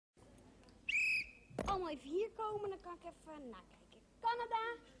allemaal even hier komen, dan kan ik even nakijken. Canada,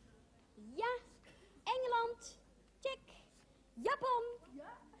 ja. Engeland, check. Japan,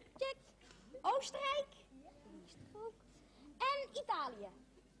 check. Oostenrijk, die is er ook. En Italië.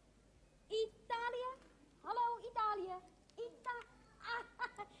 Italië, hallo Italië.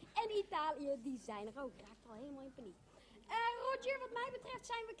 En Italië, die zijn er ook. Raakt al helemaal in paniek. Roger, wat mij betreft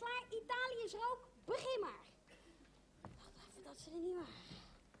zijn we klaar. Italië is er ook. Begin maar. Wacht even dat ze er niet waren.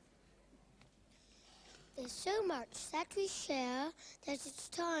 There's so much that we share that it's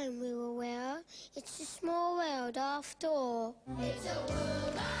time we were aware. It's a small world after all. It's a world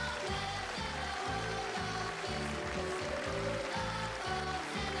of love and a world of peace. It's a world of hope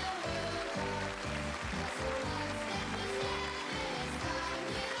and a world of peace. There's so much that we share and it's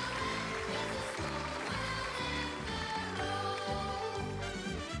time we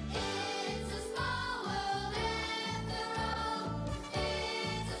were aware. It's a small world after all. It's a small world after all.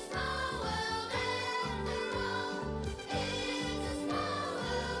 It's a small world after all. It's a small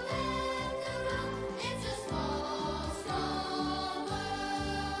world after all. It's a small, small world.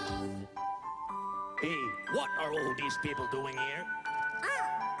 Hey, what are all these people doing here?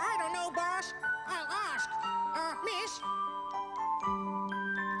 I don't know, boss. I'll ask. Miss?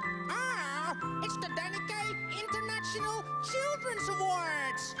 It's the Danica International Children's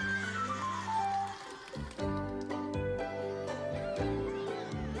Awards.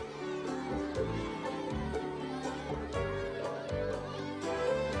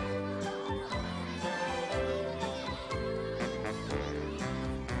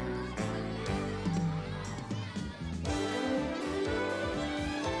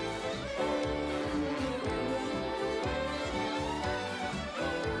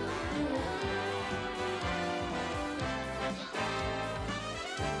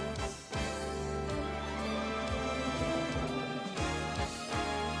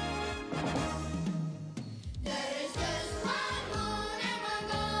 There is just one moon and one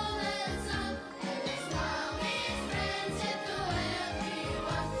golden sun, and this song is friendship to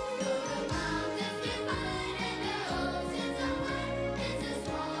everyone. Through the mountains we find and the oceans are wide. It's a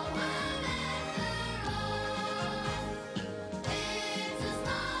small world after all. It's a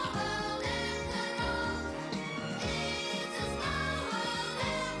small world after all. It's a small world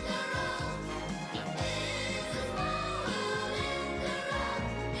after all.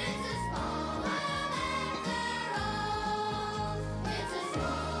 It's a small world after all. It's a small world after all. It's a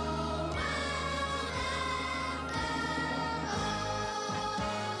small world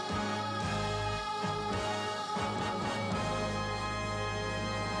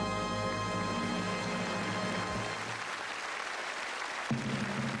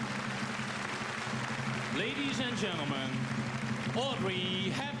Ladies and gentlemen,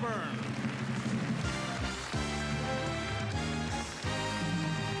 Audrey Hepburn.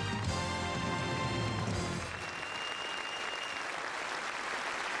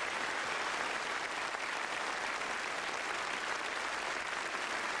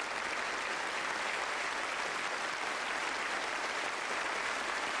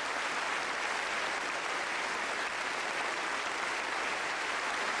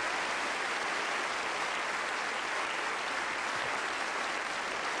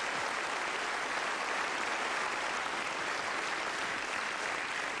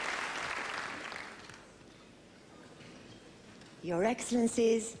 Your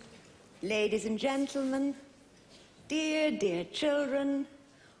Excellencies, ladies and gentlemen, dear, dear children,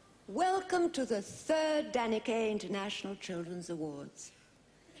 welcome to the 3rd Danica International Children's Awards.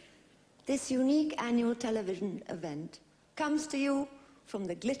 This unique annual television event comes to you from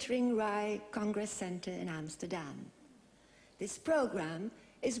the Glittering Rye Congress Center in Amsterdam. This program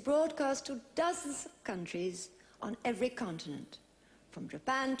is broadcast to dozens of countries on every continent, from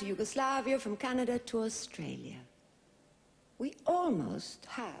Japan to Yugoslavia, from Canada to Australia. We almost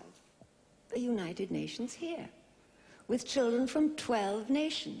have the United Nations here, with children from 12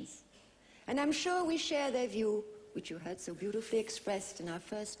 nations. And I'm sure we share their view, which you heard so beautifully expressed in our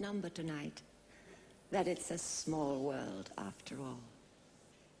first number tonight, that it's a small world after all.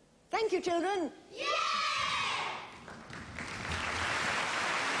 Thank you, children. Yeah!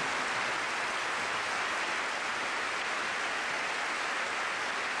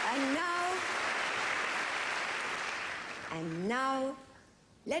 And now,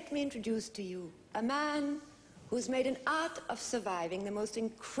 let me introduce to you a man who's made an art of surviving the most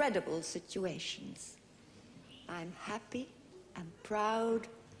incredible situations. I'm happy and proud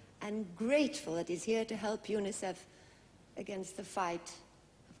and grateful that he's here to help Unicef against the fight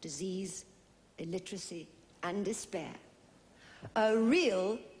of disease, illiteracy, and despair. A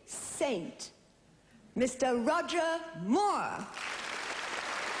real saint, Mr. Roger Moore.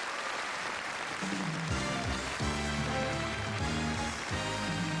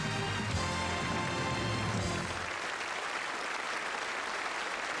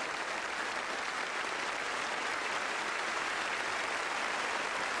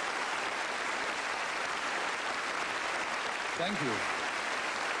 Thank you.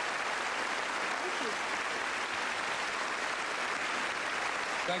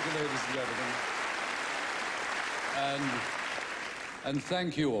 Thank you, ladies and gentlemen. And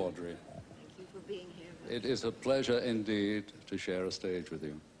thank you, Audrey. Thank you for being here. It is a pleasure indeed to share a stage with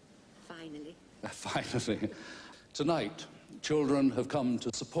you. Finally. Finally. Tonight, children have come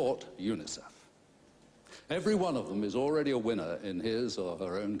to support UNICEF. Every one of them is already a winner in his or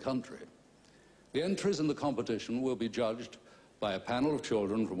her own country. The entries in the competition will be judged by a panel of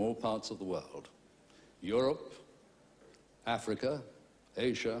children from all parts of the world: Europe, Africa,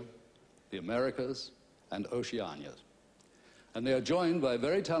 Asia, the Americas, and Oceania. And they are joined by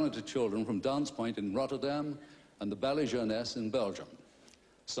very talented children from Dance Point in Rotterdam and the Ballet Jeunesse in Belgium,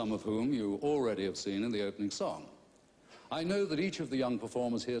 some of whom you already have seen in the opening song. I know that each of the young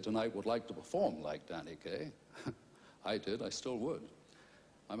performers here tonight would like to perform like Danny Kaye. I did, I still would.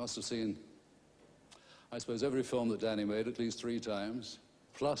 I must have seen, I suppose, every film that Danny made at least 3 times,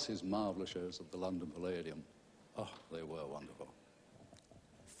 plus his marvelous shows at the London Palladium. Oh, they were wonderful.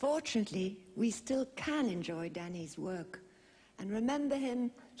 Fortunately, we still can enjoy Danny's work and remember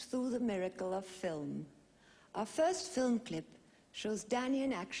him through the miracle of film. Our first film clip shows Danny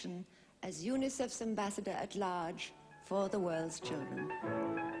in action as UNICEF's ambassador at large for the world's children.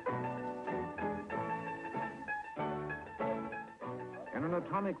 In an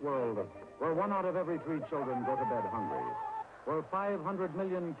atomic world where 1 out of every 3 children go to bed hungry, where 500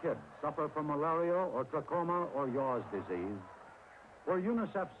 million kids suffer from malaria or trachoma or Yaws disease, where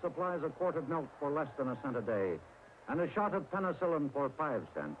UNICEF supplies a quart of milk for less than a cent a day and a shot of penicillin for 5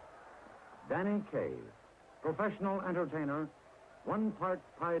 cents, Danny Kaye, professional entertainer, 1 part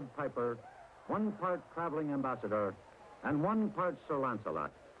Pied Piper, 1 part traveling ambassador, and 1 part Sir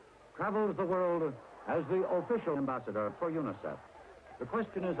Lancelot, travels the world as the official ambassador for UNICEF. The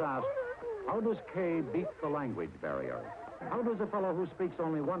question is asked, how does Kaye beat the language barrier? How does a fellow who speaks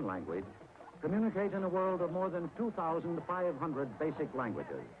only 1 language communicate in a world of more than 2,500 basic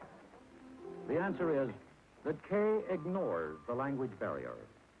languages? The answer is that Kaye ignores the language barrier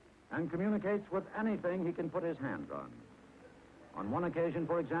and communicates with anything he can put his hands on. On one occasion,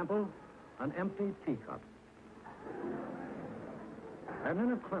 for example, an empty teacup. And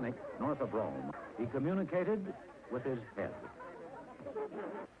in a clinic north of Rome, he communicated with his head.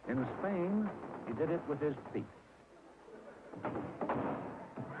 In Spain, he did it with his feet.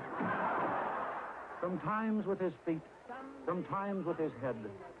 Sometimes with his feet, sometimes with his head,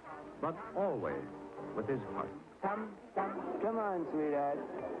 but always with his heart. Come on, sweetheart.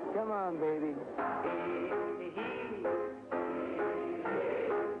 Come on, baby.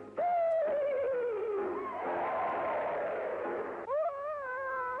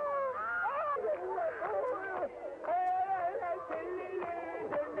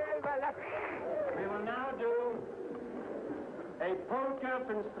 We will now do a polka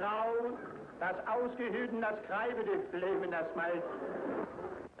von Strauss, das Ausgehüten, das Kreibediplem in das Malz.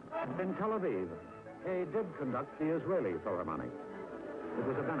 In Tel Aviv, Kaye did conduct the Israeli Philharmonic. It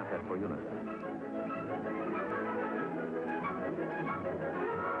was a benefit for UNICEF.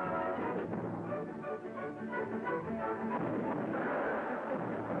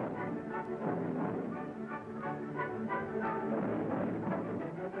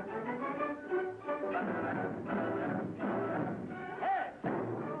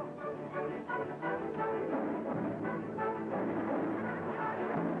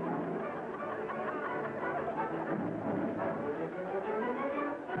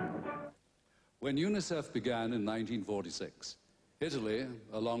 When UNICEF began in 1946, Italy,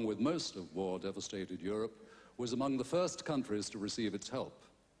 along with most of war-devastated Europe, was among the first countries to receive its help.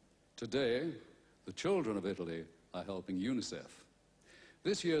 Today, the children of Italy are helping UNICEF.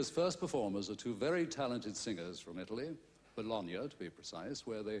 This year's first performers are 2 very talented singers from Italy, Bologna to be precise,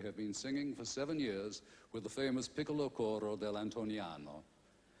 where they have been singing for 7 years with the famous Piccolo Coro dell'Antoniano.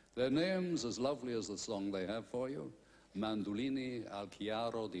 Their names as lovely as the song they have for you: Mandolini al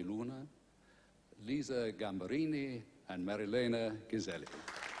Chiaro di Luna, Lisa Gambarini and Marilena Ghiselli.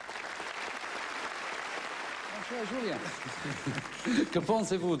 Mon cher Julien, que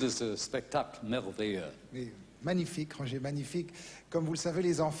pensez-vous de ce spectacle merveilleux? Oui, magnifique, Roger, magnifique. Comme vous le savez,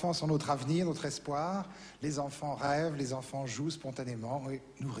 les enfants sont notre avenir, notre espoir. Les enfants rêvent, les enfants jouent spontanément et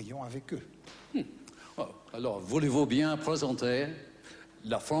nous rions avec eux. Oh, alors, voulez-vous bien présenter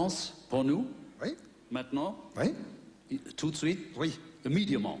la France pour nous? Oui. Maintenant? Oui. Tout de suite? Oui.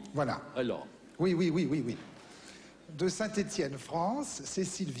 Immédiatement? Voilà. Alors? Oui. De Saint-Étienne, France,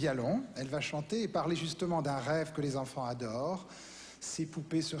 Cécile Vialon, elle va chanter et parler justement d'un rêve que les enfants adorent. Ces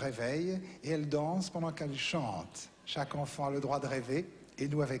poupées se réveillent et elles dansent pendant qu'elles chantent. Chaque enfant a le droit de rêver et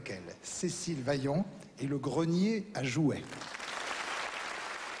nous avec elle. Cécile Vaillant et le grenier à jouets.